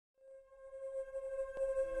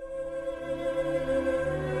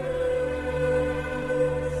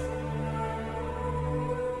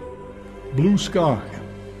Blue sky.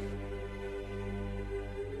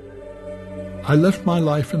 I left my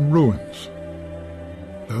life in ruins,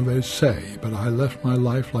 though they say, but I left my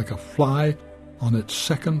life like a fly on its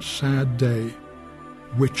second sad day,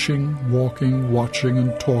 witching, walking, watching,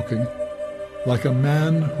 and talking, like a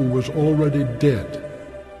man who was already dead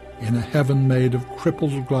in a heaven made of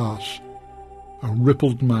crippled glass, a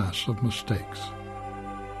rippled mass of mistakes.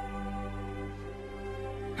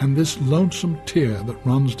 And this lonesome tear that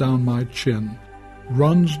runs down my chin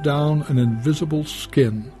runs down an invisible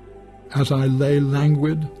skin as I lay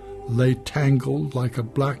languid, lay tangled like a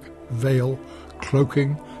black veil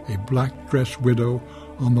cloaking a black-dressed widow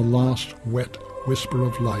on the last wet whisper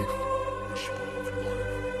of life.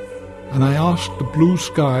 And I ask the blue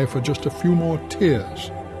sky for just a few more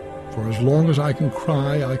tears, for as long as I can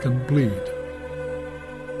cry, I can bleed.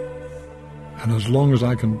 And as long as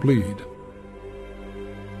I can bleed,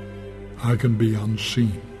 I can be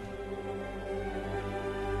unseen.